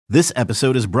This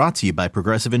episode is brought to you by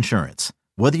Progressive Insurance.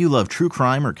 Whether you love true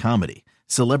crime or comedy,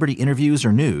 celebrity interviews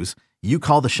or news, you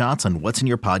call the shots on what's in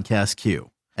your podcast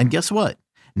queue. And guess what?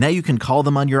 Now you can call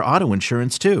them on your auto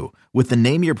insurance too with the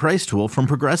Name Your Price tool from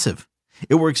Progressive.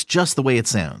 It works just the way it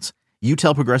sounds. You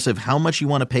tell Progressive how much you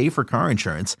want to pay for car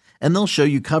insurance, and they'll show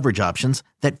you coverage options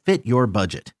that fit your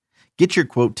budget. Get your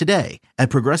quote today at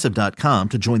Progressive.com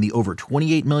to join the over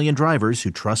 28 million drivers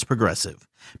who trust Progressive.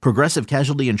 Progressive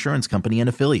Casualty Insurance Company and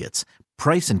Affiliates.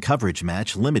 Price and coverage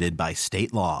match limited by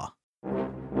state law.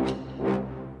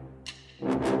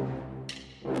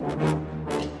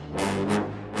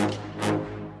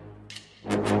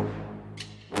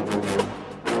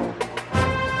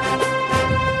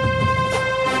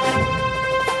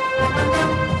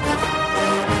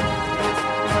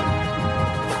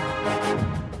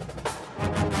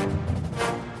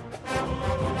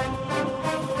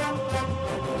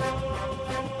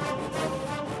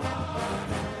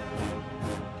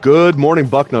 Good morning,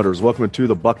 Bucknutters. Welcome to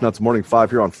the Bucknuts Morning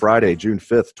Five here on Friday, June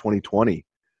 5th, 2020.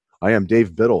 I am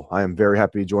Dave Biddle. I am very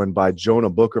happy to be joined by Jonah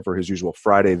Booker for his usual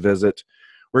Friday visit.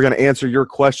 We're going to answer your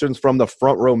questions from the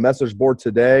front row message board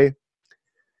today.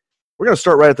 We're going to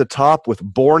start right at the top with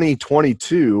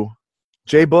Borny22.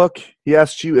 J-Book, he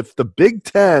asked you if the Big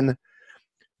Ten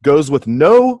goes with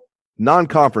no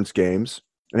non-conference games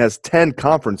and has 10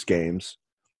 conference games,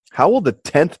 how will the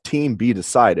 10th team be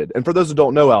decided? And for those who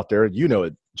don't know out there, you know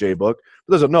it, J-Book.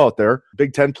 For those who don't know out there,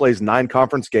 Big Ten plays 9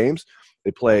 conference games.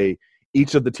 They play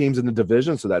each of the teams in the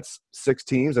division, so that's 6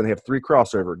 teams, and they have 3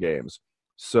 crossover games.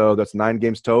 So that's 9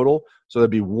 games total. So there'd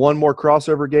be 1 more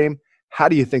crossover game. How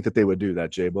do you think that they would do that,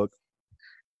 J-Book?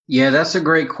 Yeah, that's a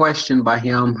great question by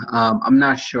him. I'm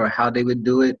not sure how they would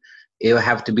do it. It would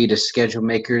have to be the schedule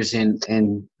makers and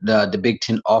the Big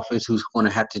Ten office who's going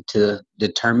to have to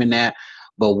determine that.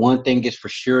 But one thing is for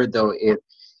sure, though,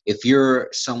 if you're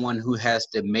someone who has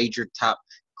the major top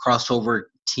crossover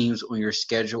teams on your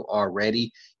schedule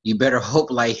already, you better hope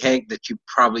like heck that you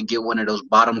probably get one of those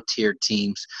bottom tier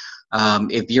teams.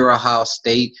 If you're Ohio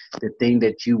State, the thing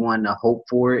that you want to hope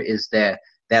for is that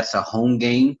that's a home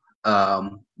game,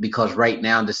 because right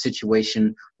now the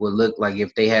situation will look like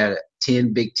if they had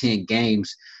 10 Big Ten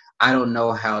games, I don't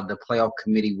know how the playoff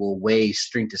committee will weigh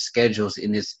strength of schedules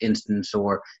in this instance,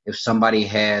 or if somebody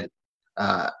had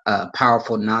a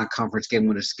powerful non-conference game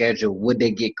with a schedule, would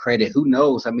they get credit? Who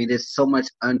knows? I mean, it's so much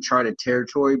uncharted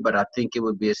territory, but I think it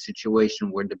would be a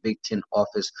situation where the Big Ten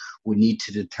office would need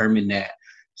to determine that.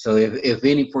 So if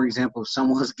any, for example, if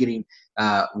someone's getting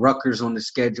Rutgers on the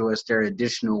schedule as their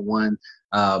additional one,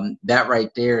 that right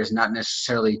there is not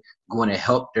necessarily going to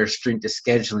help their strength of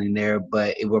scheduling there,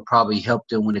 but it will probably help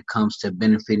them when it comes to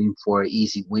benefiting for an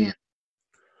easy win.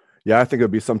 Yeah, I think it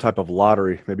would be some type of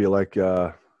lottery, maybe like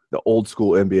the old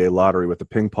school NBA lottery with the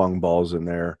ping pong balls in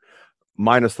there,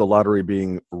 minus the lottery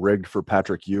being rigged for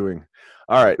Patrick Ewing.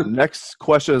 All right, next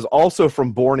question is also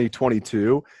from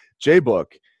Borny22.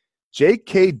 J-Book,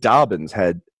 J.K. Dobbins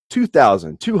had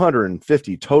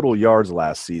 2,250 total yards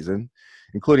last season,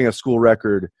 including a school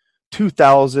record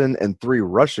 2,003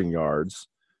 rushing yards.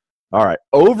 All right,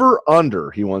 over,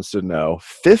 under, he wants to know,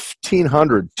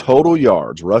 1,500 total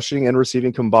yards, rushing and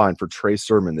receiving combined for Trey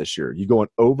Sermon this year. You going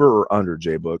over or under,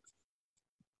 J-Book?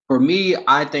 For me,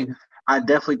 I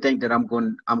definitely think that I'm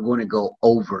going to go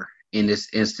over in this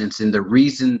instance. And the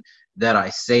reason that I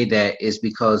say that is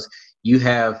because you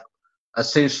have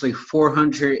essentially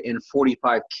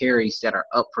 445 carries that are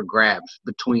up for grabs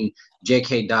between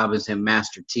J.K. Dobbins and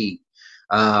Master T.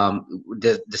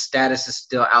 The status is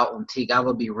still out on Teague. I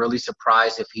would be really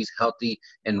surprised if he's healthy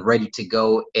and ready to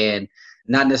go, and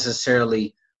not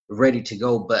necessarily ready to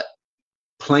go, but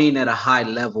playing at a high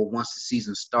level once the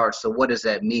season starts. So what does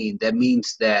that mean? That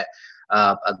means that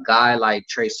a guy like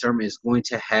Trey Sermon is going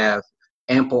to have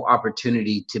ample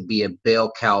opportunity to be a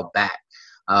bell cow back.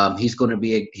 He's going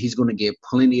to get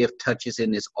plenty of touches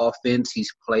in this offense.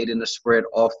 He's played in the spread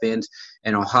offense,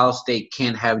 and Ohio State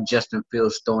can't have Justin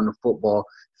Fields throwing the football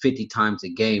 50 times a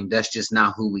game. That's just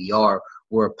not who we are.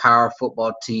 We're a power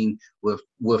football team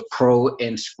with pro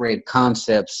and spread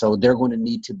concepts, so they're going to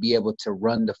need to be able to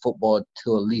run the football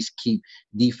to at least keep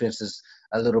defenses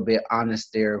a little bit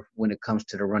honest there when it comes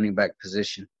to the running back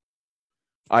position.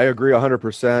 I agree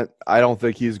 100%. I don't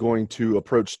think he's going to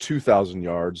approach 2,000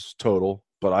 yards total,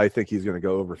 but I think he's going to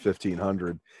go over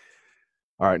 1,500.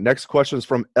 All right, next question is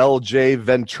from LJ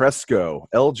Ventresco.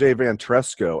 LJ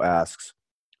Ventresco asks,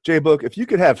 J-Book, if you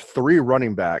could have 3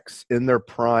 running backs in their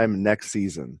prime next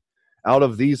season, out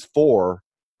of these 4,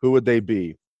 who would they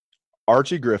be?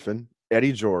 Archie Griffin,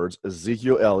 Eddie George,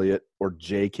 Ezekiel Elliott, or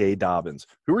J.K. Dobbins?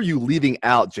 Who are you leaving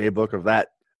out, J-Book, of that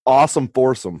awesome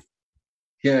foursome?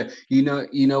 Yeah, you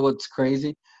know what's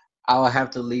crazy? I'll have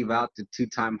to leave out the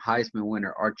two-time Heisman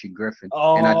winner Archie Griffin,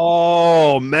 and I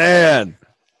Oh man.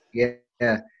 yeah,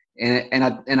 and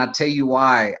I tell you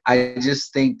why. I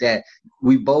just think that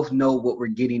we both know what we're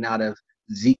getting out of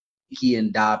Zeke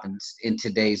and Dobbins in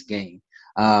today's game.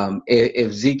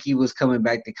 If Zeke was coming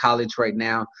back to college right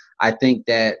now, I think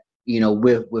that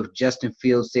with Justin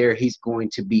Fields there, he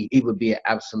would be an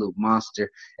absolute monster.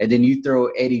 And then you throw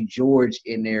Eddie George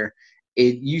in there,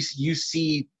 you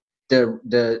see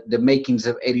the makings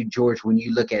of Eddie George when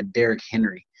you look at Derrick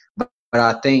Henry. But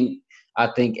I think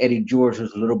Eddie George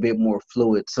was a little bit more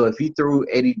fluid. So if you threw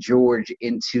Eddie George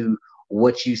into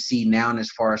what you see now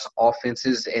as far as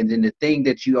offenses, and then the thing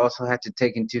that you also have to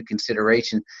take into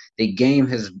consideration, the game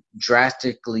has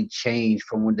drastically changed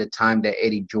from when the time that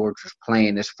Eddie George was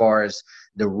playing as far as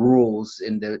the rules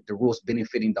and the rules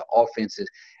benefiting the offenses.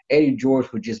 Eddie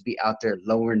George would just be out there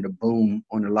lowering the boom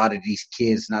on a lot of these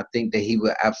kids, and I think that he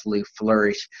would absolutely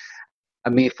flourish. I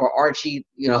mean, for Archie,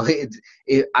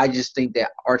 I just think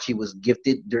that Archie was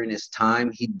gifted during his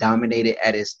time. He dominated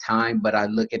at his time, but I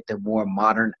look at the more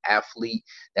modern athlete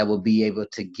that will be able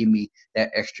to give me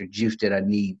that extra juice that I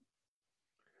need.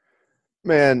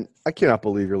 Man, I cannot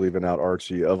believe you're leaving out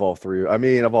Archie of all three. I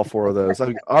mean, of all four of those. I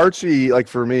mean, Archie, like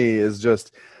for me, is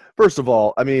just first of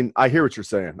all, I mean, I hear what you're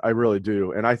saying. I really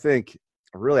do. And I think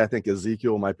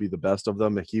Ezekiel might be the best of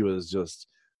them. He was just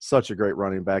such a great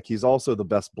running back. He's also the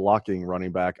best blocking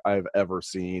running back I've ever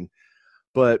seen.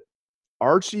 But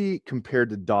Archie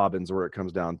compared to Dobbins, where it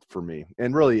comes down for me,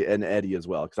 and really and Eddie as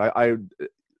well, because I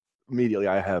immediately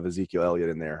I have Ezekiel Elliott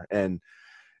in there. And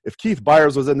if Keith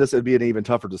Byars was in this, it'd be an even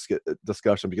tougher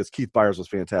discussion because Keith Byars was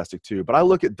fantastic too. But I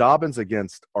look at Dobbins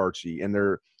against Archie, and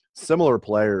they're similar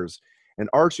players. And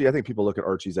Archie, I think people look at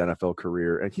Archie's NFL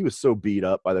career, and he was so beat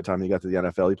up by the time he got to the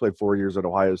NFL. He played 4 years at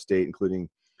Ohio State, including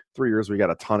 3 years where he got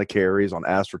a ton of carries on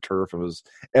AstroTurf. And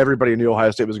everybody knew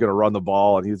Ohio State was going to run the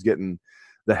ball, and he was getting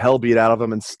the hell beat out of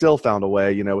him and still found a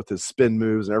way, with his spin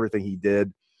moves and everything he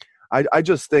did. I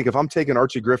just think if I'm taking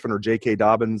Archie Griffin or J.K.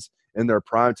 Dobbins in their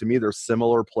prime, to me, they're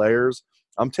similar players.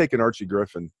 I'm taking Archie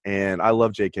Griffin, and I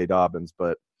love J.K. Dobbins,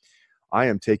 but I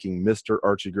am taking Mr.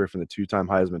 Archie Griffin, the two-time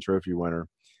Heisman Trophy winner.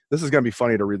 This is going to be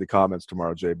funny to read the comments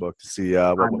tomorrow, J-Book, to see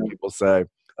what people say.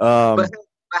 But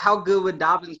how good would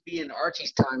Dobbins be in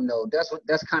Archie's time, though?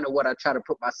 That's kind of what I try to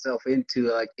put myself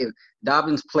into. Like, if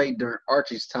Dobbins played during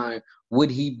Archie's time, would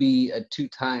he be a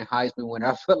two-time Heisman winner?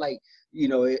 I feel like,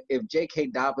 if J.K.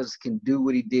 Dobbins can do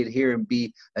what he did here and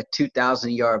be a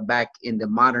 2,000-yard back in the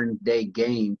modern-day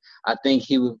game, I think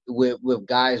he would, with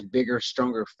guys bigger,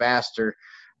 stronger, faster,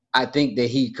 I think that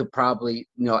he could probably,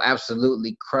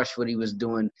 absolutely crush what he was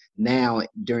doing now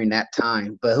during that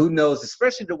time. But who knows,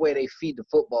 especially the way they feed the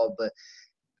football. But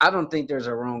I don't think there's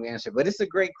a wrong answer. But it's a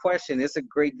great question. It's a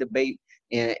great debate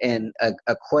and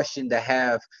a question to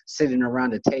have sitting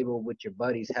around the table with your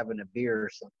buddies having a beer or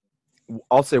something.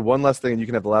 I'll say one last thing, and you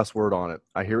can have the last word on it.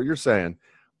 I hear what you're saying,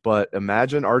 but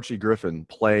imagine Archie Griffin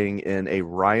playing in a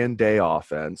Ryan Day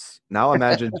offense. Now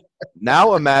imagine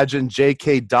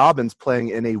J.K. Dobbins playing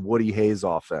in a Woody Hayes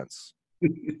offense.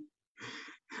 You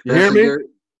hear me?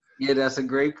 Yeah, that's a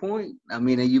great point. I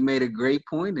mean, you made a great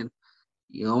point, and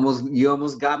you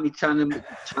almost got me trying to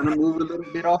move a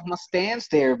little bit off my stance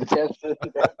there, but that's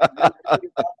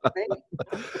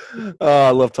I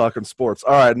love talking sports.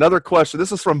 All right, another question.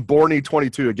 This is from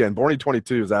Borny22 again.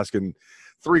 Borny22 is asking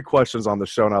 3 questions on the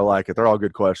show, and I like it. They're all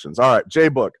good questions. All right,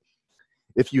 J-Book,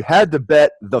 if you had to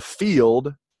bet the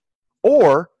field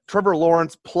or Trevor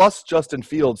Lawrence plus Justin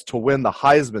Fields to win the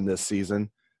Heisman this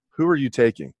season, who are you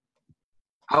taking?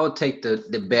 I would take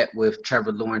the bet with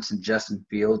Trevor Lawrence and Justin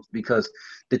Fields, because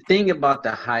the thing about the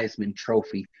Heisman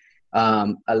Trophy,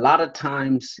 a lot of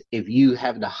times if you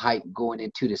have the hype going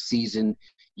into the season,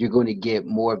 you're going to get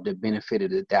more of the benefit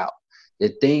of the doubt.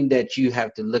 The thing that you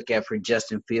have to look at for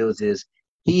Justin Fields is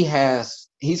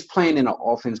he's playing in an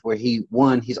offense where he's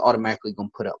automatically going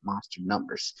to put up monster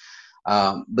numbers.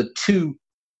 But 2,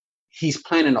 he's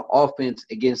playing an offense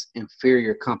against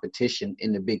inferior competition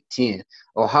in the Big Ten.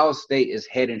 Ohio State is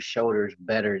head and shoulders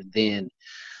better than,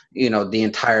 the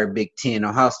entire Big Ten.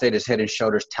 Ohio State is head and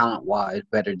shoulders talent-wise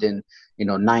better than,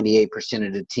 98%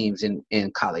 of the teams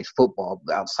in college football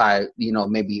outside,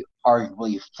 maybe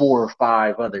arguably 4 or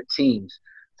 5 other teams.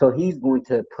 So he's going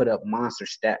to put up monster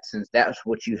stats, since that's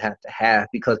what you have to have.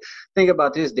 Because think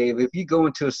about this, Dave. If you go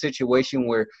into a situation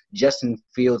where Justin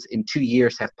Fields in 2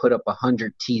 years have put up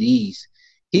 100 TDs,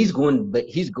 he's going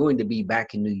to be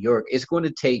back in New York. It's going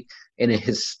to take a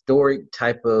historic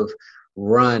type of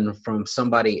run from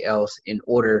somebody else in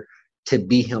order to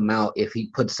beat him out if he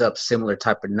puts up similar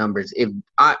type of numbers. If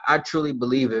I truly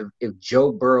believe if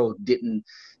Joe Burrow didn't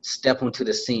step onto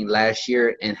the scene last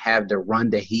year and have the run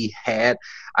that he had,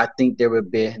 I think there would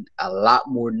have been a lot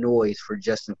more noise for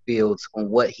Justin Fields on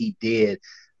what he did,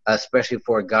 especially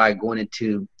for a guy going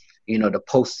into the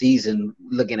postseason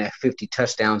looking at 50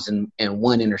 touchdowns and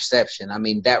 1 interception. I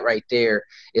mean, that right there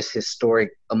is historic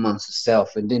amongst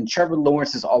itself. And then Trevor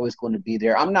Lawrence is always going to be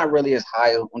there. I'm not really as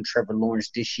high on Trevor Lawrence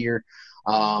this year,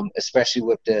 especially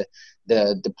with the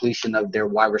depletion of their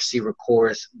wide receiver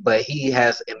cores. But he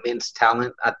has immense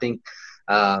talent. I think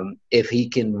if he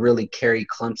can really carry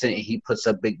Clemson and he puts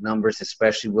up big numbers,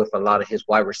 especially with a lot of his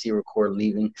wide receiver core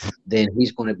leaving, then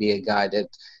he's going to be a guy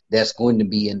that's going to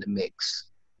be in the mix.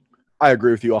 I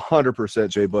agree with you 100%,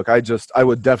 Jay Book. I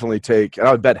would definitely take, and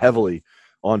I would bet heavily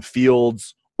on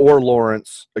Fields or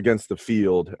Lawrence against the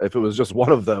field. If it was just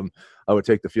one of them, I would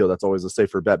take the field. That's always a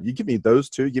safer bet. You give me those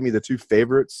two, give me the two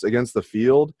favorites against the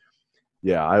field.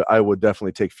 Yeah, I would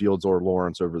definitely take Fields or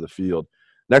Lawrence over the field.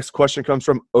 Next question comes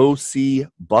from OC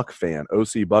Buck fan.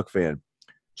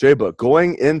 Jay Book,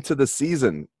 going into the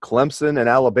season, Clemson and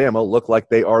Alabama look like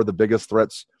they are the biggest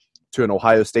threats to an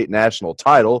Ohio State national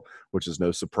title, which is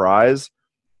no surprise.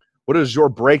 What is your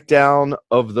breakdown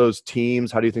of those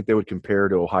teams? How do you think they would compare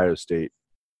to Ohio State?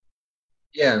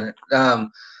 Yeah,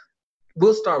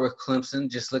 we'll start with Clemson,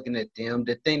 just looking at them.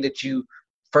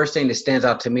 First thing that stands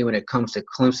out to me when it comes to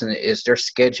Clemson is their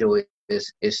schedule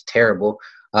is terrible.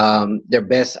 Their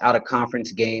best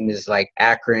out-of-conference game is like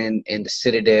Akron and the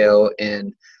Citadel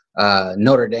and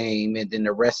Notre Dame, and then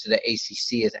the rest of the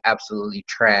ACC is absolutely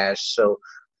trash. So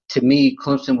to me,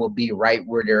 Clemson will be right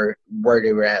where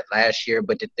they were at last year.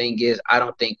 But the thing is, I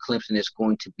don't think Clemson is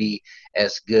going to be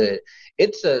as good.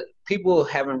 People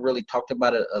haven't really talked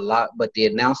about it a lot, but the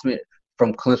announcement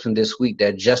from Clemson this week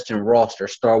that Justin Ross, their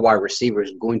star wide receiver,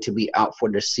 is going to be out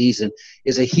for the season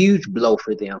is a huge blow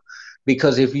for them.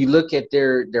 Because if you look at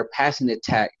their passing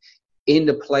attack in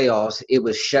the playoffs, it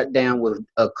was shut down with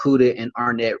Okudah and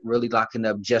Arnett really locking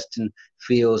up Justin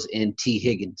Fields and T.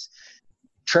 Higgins.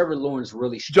 Trevor Lawrence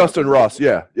really struggled. Justin Ross.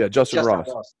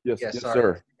 Yes,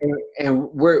 sir. And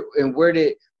where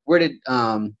did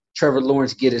Trevor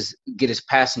Lawrence get his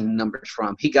passing numbers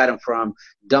from? He got them from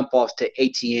dump offs to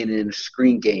ATN in a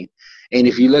screen game. And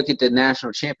if you look at the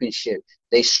national championship,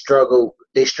 they struggled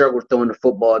throwing the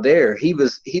football there. He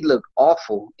looked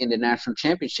awful in the national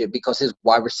championship because his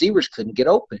wide receivers couldn't get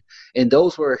open. And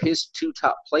those were his two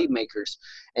top playmakers.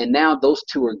 And now those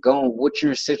two are gone. What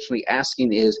you're essentially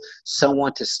asking is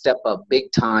someone to step up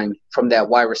big time from that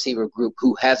wide receiver group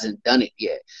who hasn't done it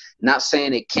yet. Not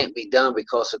saying it can't be done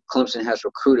because Clemson has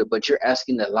recruited, but you're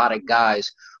asking a lot of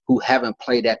guys who haven't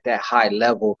played at that high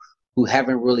level, who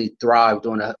haven't really thrived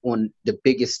on the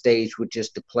biggest stage, which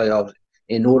is the playoffs,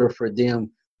 in order for them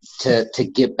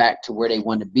to get back to where they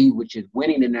want to be, which is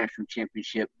winning the national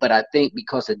championship. But I think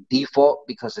because of default,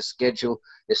 because the schedule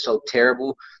is so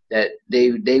terrible, that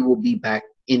they will be back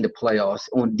in the playoffs.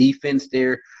 On defense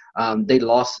there, they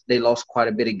lost quite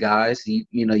a bit of guys.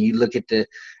 You look at the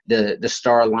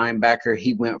star linebacker,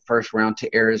 he went first round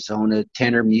to Arizona.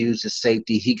 Tanner Muse, the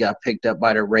safety, he got picked up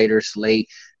by the Raiders late.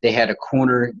 They had a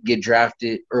corner get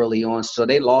drafted early on, so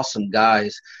they lost some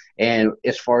guys. And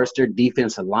as far as their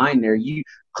defensive line there,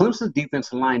 Clemson's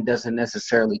defensive line doesn't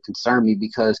necessarily concern me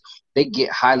because they get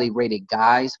highly rated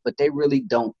guys, but they really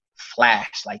don't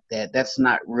flash like that. That's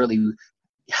not really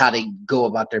how they go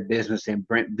about their business in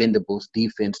Brent Venables'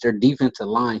 defense. Their defensive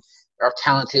line are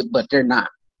talented, but they're not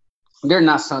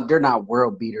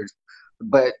world beaters.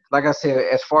 But like I said,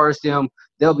 as far as them,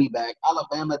 they'll be back.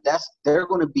 Alabama, they're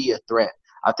going to be a threat.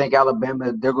 I think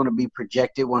Alabama, they're going to be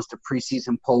projected once the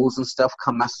preseason polls and stuff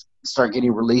start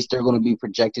getting released. They're going to be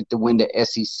projected to win the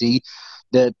SEC.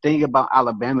 The thing about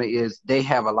Alabama is they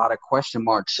have a lot of question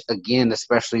marks, again,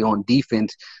 especially on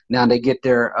defense. Now they get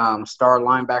their star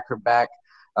linebacker back,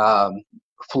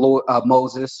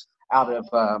 Moses, out of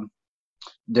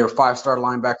their 5-star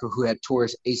linebacker who had tore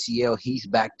his ACL. He's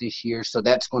back this year, so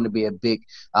that's going to be a big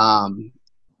boom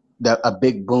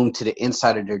to the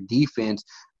inside of their defense.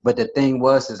 But the thing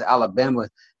is Alabama,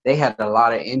 they had a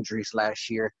lot of injuries last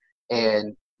year,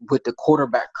 and with the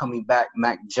quarterback coming back,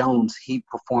 Mac Jones, he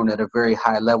performed at a very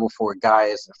high level for a guy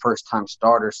as a first-time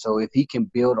starter. So if he can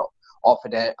build off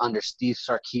of that under Steve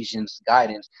Sarkisian's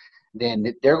guidance,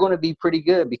 then they're going to be pretty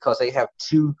good because they have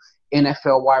 2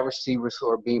 NFL wide receivers who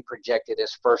are being projected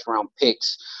as first-round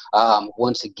picks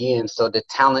once again. So the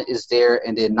talent is there,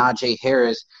 and then Najee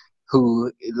Harris,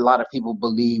 who a lot of people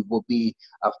believe will be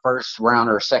a first-round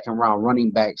or second-round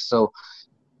running back. So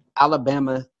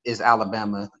Alabama is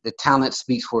Alabama. The talent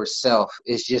speaks for itself.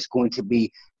 It's just going to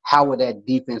be how would that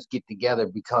defense get together,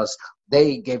 because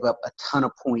they gave up a ton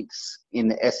of points in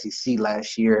the SEC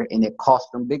last year, and it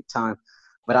cost them big time.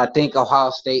 But I think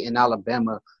Ohio State and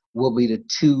Alabama will be the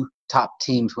two top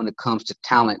teams when it comes to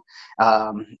talent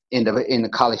in the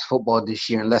college football this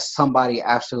year, unless somebody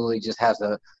absolutely just has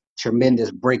a tremendous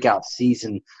breakout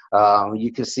season.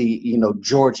 You can see,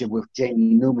 Georgia with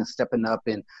Jamie Newman stepping up,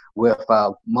 and with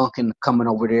Monken coming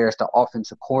over there as the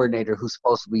offensive coordinator, who's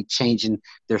supposed to be changing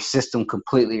their system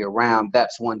completely around.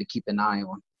 That's one to keep an eye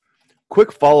on.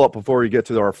 Quick follow-up before we get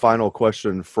to our final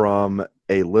question from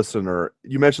a listener.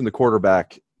 You mentioned the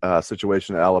quarterback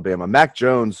situation at Alabama. Mac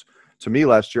Jones, to me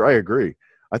last year, I agree.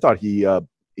 I thought he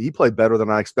played better than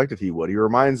I expected he would. He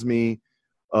reminds me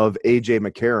of A.J.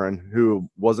 McCarron, who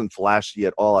wasn't flashy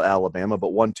at all at Alabama,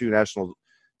 but won 2 national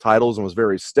titles and was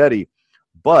very steady.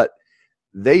 But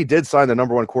they did sign the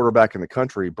number 1 quarterback in the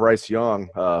country, Bryce Young,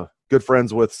 good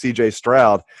friends with C.J.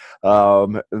 Stroud.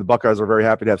 And the Buckeyes are very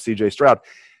happy to have C.J. Stroud.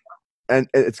 And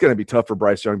it's going to be tough for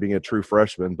Bryce Young being a true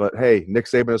freshman. But, hey, Nick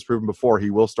Saban has proven before he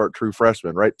will start true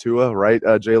freshmen, right, Tua, right,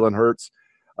 Jalen Hurts?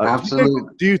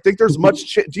 Absolutely. Do you think there's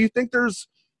much do you think there's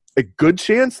a good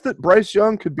chance that Bryce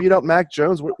Young could beat out Mac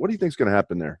Jones? What do you think is going to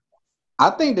happen there? I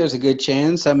think there's a good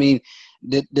chance. I mean,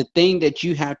 the thing that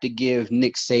you have to give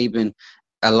Nick Saban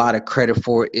a lot of credit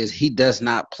for is he does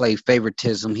not play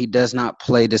favoritism. He does not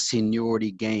play the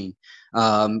seniority game.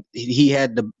 He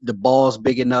had the balls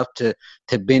big enough to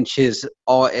bench his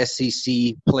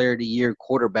all-SEC Player of the Year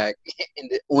quarterback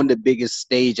on the biggest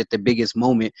stage at the biggest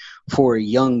moment for a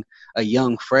young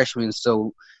freshman.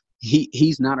 So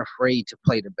he's not afraid to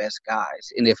play the best guys.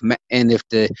 And if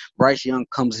the Bryce Young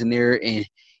comes in there and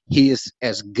he is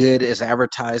as good as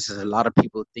advertised as a lot of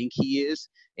people think he is,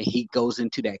 and he goes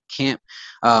into that camp.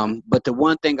 But the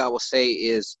one thing I will say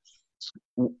is,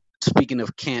 speaking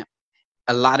of camp,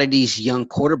 a lot of these young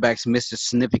quarterbacks miss a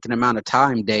significant amount of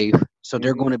time, Dave, so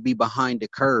they're going to be behind the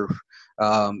curve.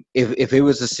 If it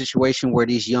was a situation where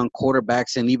these young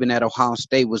quarterbacks, and even at Ohio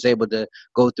State, was able to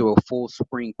go through a full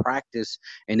spring practice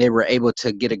and they were able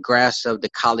to get a grasp of the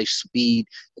college speed,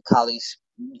 the college,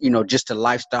 just the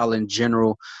lifestyle in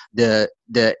general, the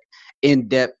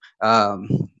in-depth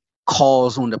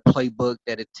calls on the playbook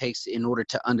that it takes in order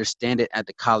to understand it at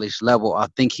the college level, I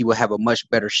think he will have a much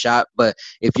better shot. But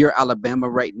if you're Alabama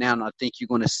right now, and I think you're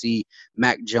going to see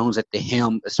Mac Jones at the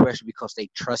helm, especially because they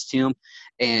trust him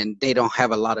and they don't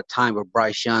have a lot of time with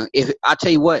Bryce Young. If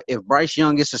Bryce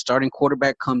Young is the starting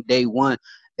quarterback come day one,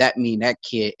 that means that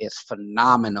kid is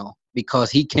phenomenal,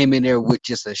 because he came in there with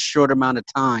just a short amount of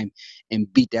time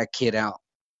and beat that kid out.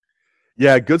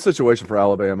 Yeah, good situation for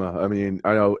Alabama. I mean,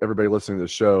 I know everybody listening to the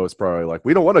show is probably like,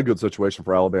 we don't want a good situation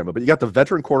for Alabama, but you got the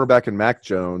veteran quarterback in Mac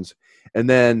Jones, and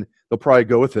then they'll probably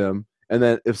go with him. And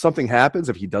then if something happens,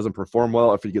 if he doesn't perform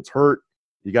well, if he gets hurt,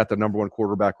 you got the number 1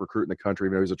 quarterback recruit in the country.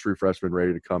 Maybe he's a true freshman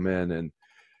ready to come in. And,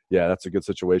 yeah, that's a good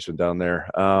situation down there.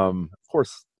 Of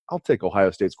course, I'll take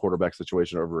Ohio State's quarterback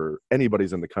situation over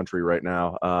anybody's in the country right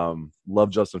now.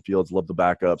 Love Justin Fields, love the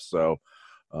backups. So,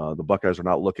 the Buckeyes are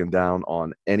not looking down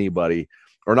on anybody,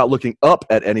 or not looking up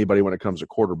at anybody when it comes to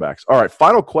quarterbacks. All right,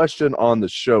 final question on the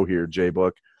show here,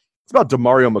 J-Book. It's about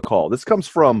Demario McCall. This comes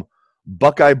from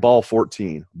Buckeye Ball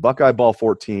 14. Buckeye Ball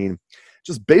 14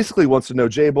 just basically wants to know,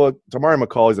 J-Book, Demario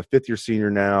McCall, he's a fifth-year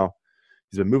senior now.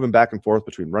 He's been moving back and forth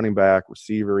between running back,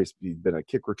 receiver. He's been a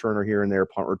kick returner here and there,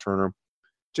 punt returner.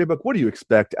 J-Book, what do you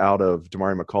expect out of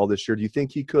Demario McCall this year? Do you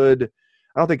think he could –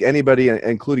 I don't think anybody,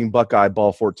 including Buckeye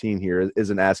Ball 14 here,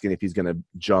 isn't asking if he's going to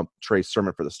jump Trey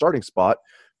Sermon for the starting spot.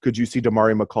 Could you see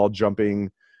Demario McCall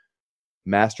jumping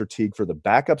Master Teague for the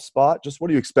backup spot? Just what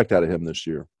do you expect out of him this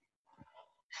year?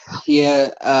 Yeah,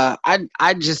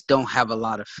 I just don't have a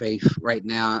lot of faith right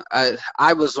now.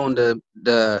 I was on the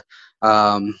Demario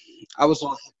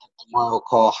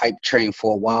McCall hype train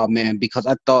for a while, man, because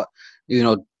I thought,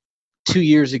 2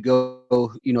 years ago,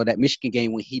 that Michigan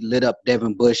game when he lit up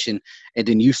Devin Bush, and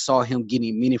then you saw him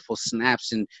getting meaningful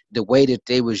snaps, and the way that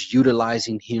they was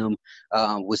utilizing him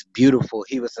was beautiful.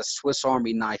 He was a Swiss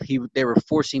Army knife. They were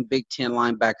forcing Big Ten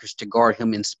linebackers to guard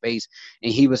him in space,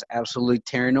 and he was absolutely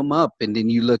tearing them up. And then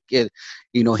you look at,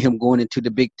 him going into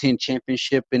the Big Ten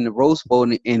championship in the Rose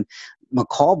Bowl, and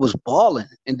McCall was balling.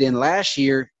 And then last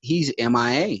year, he's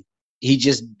MIA. They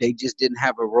just didn't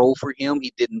have a role for him.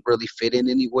 He didn't really fit in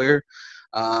anywhere.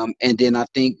 And then I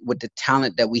think with the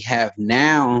talent that we have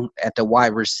now at the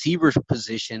wide receiver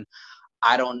position,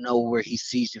 I don't know where he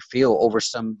sees the field over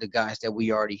some of the guys that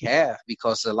we already have,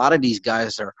 because a lot of these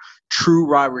guys are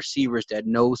true wide receivers that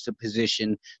knows the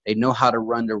position. They know how to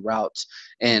run the routes,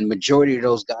 and majority of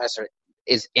those guys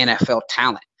is NFL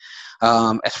talent.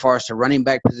 As far as the running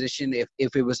back position,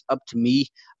 if it was up to me,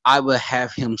 I would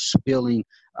have him spilling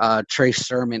Trey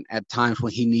Sermon at times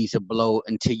when he needs a blow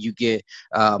until you get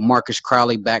Marcus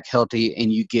Crowley back healthy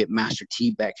and you get Master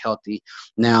T back healthy.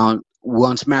 Now,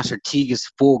 once Master T is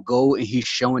full go and he's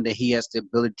showing that he has the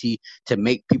ability to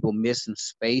make people miss in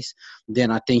space,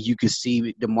 then I think you can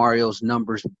see DeMario's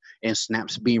numbers and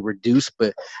snaps being reduced.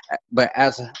 But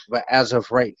as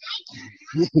of right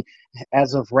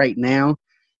now,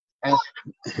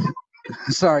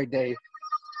 sorry, Dave.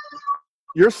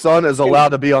 Your son is allowed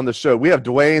to be on the show. We have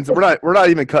Dwayne's. We're not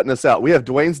even cutting this out. We have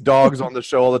Dwayne's dogs on the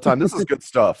show all the time. This is good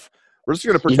stuff. We're just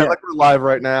going to pretend like we're live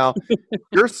right now.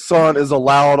 Your son is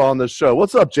allowed on the show.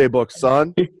 What's up, J-Book,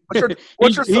 son?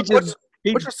 What's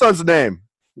your son's name?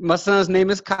 My son's name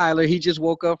is Kyler. He just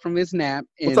woke up from his nap.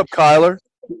 What's up, Kyler?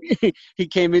 He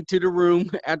came into the room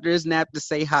after his nap to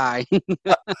say hi.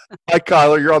 Hi,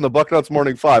 Kyler. You're on the Bucknuts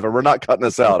Morning 5, and we're not cutting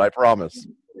this out. I promise.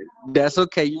 That's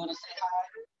okay. You want to say hi?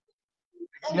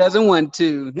 He doesn't want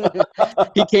to.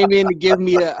 He came in to give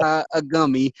me a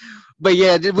gummy. But,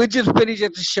 yeah, we just finished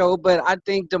at the show. But I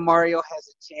think DeMario has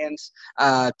a chance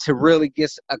to really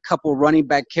get a couple running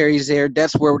back carries there.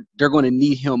 That's where they're going to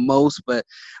need him most. But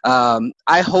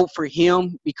I hope for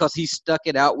him, because he stuck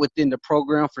it out within the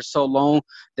program for so long,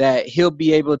 that he'll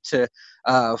be able to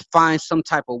find some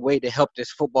type of way to help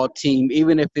this football team,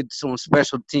 even if it's on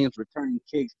special teams, returning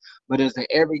kicks. But as an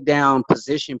every down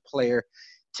position player,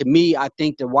 to me, I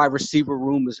think the wide receiver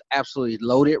room is absolutely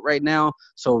loaded right now.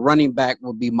 So running back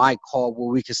will be my call where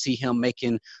we can see him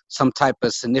making some type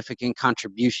of significant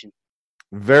contribution.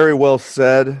 Very well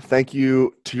said. Thank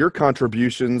you to your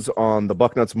contributions on the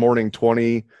Bucknuts Morning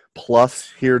 20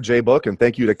 plus here, J-Book. And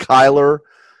thank you to Kyler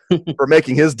for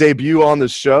making his debut on the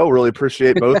show. Really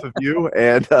appreciate both of you.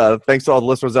 And thanks to all the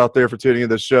listeners out there for tuning in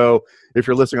to the show. If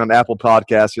you're listening on Apple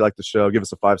Podcasts, you like the show, give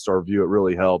us a 5-star review. It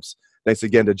really helps. Thanks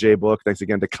again to J-Book. Thanks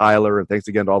again to Kyler. And thanks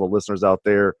again to all the listeners out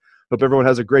there. Hope everyone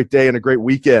has a great day and a great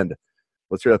weekend.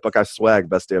 Let's hear that Buckeye swag.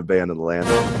 Best day of band in the land.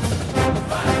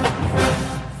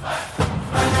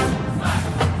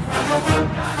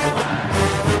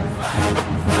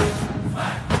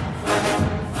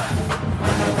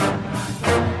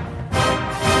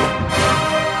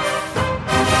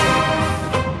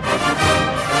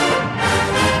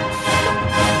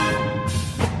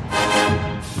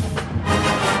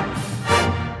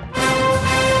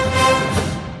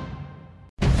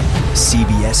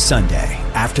 CBS Sunday,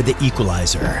 after The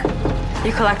Equalizer.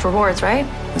 You collect rewards, right?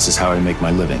 This is how I make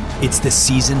my living. It's the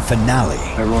season finale.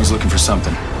 Everyone's looking for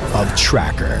something. Of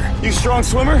Tracker. You strong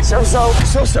swimmer? So-so.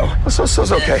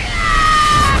 So-so's okay.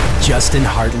 Justin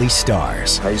Hartley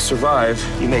stars. How you survive,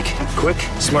 you make quick,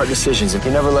 smart decisions, and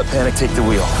you never let panic take the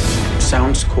wheel.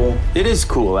 Sounds cool. It is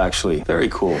cool, actually. Very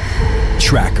cool.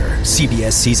 Tracker,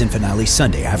 CBS season finale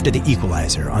Sunday after The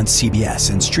Equalizer on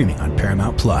CBS and streaming on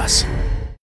Paramount+.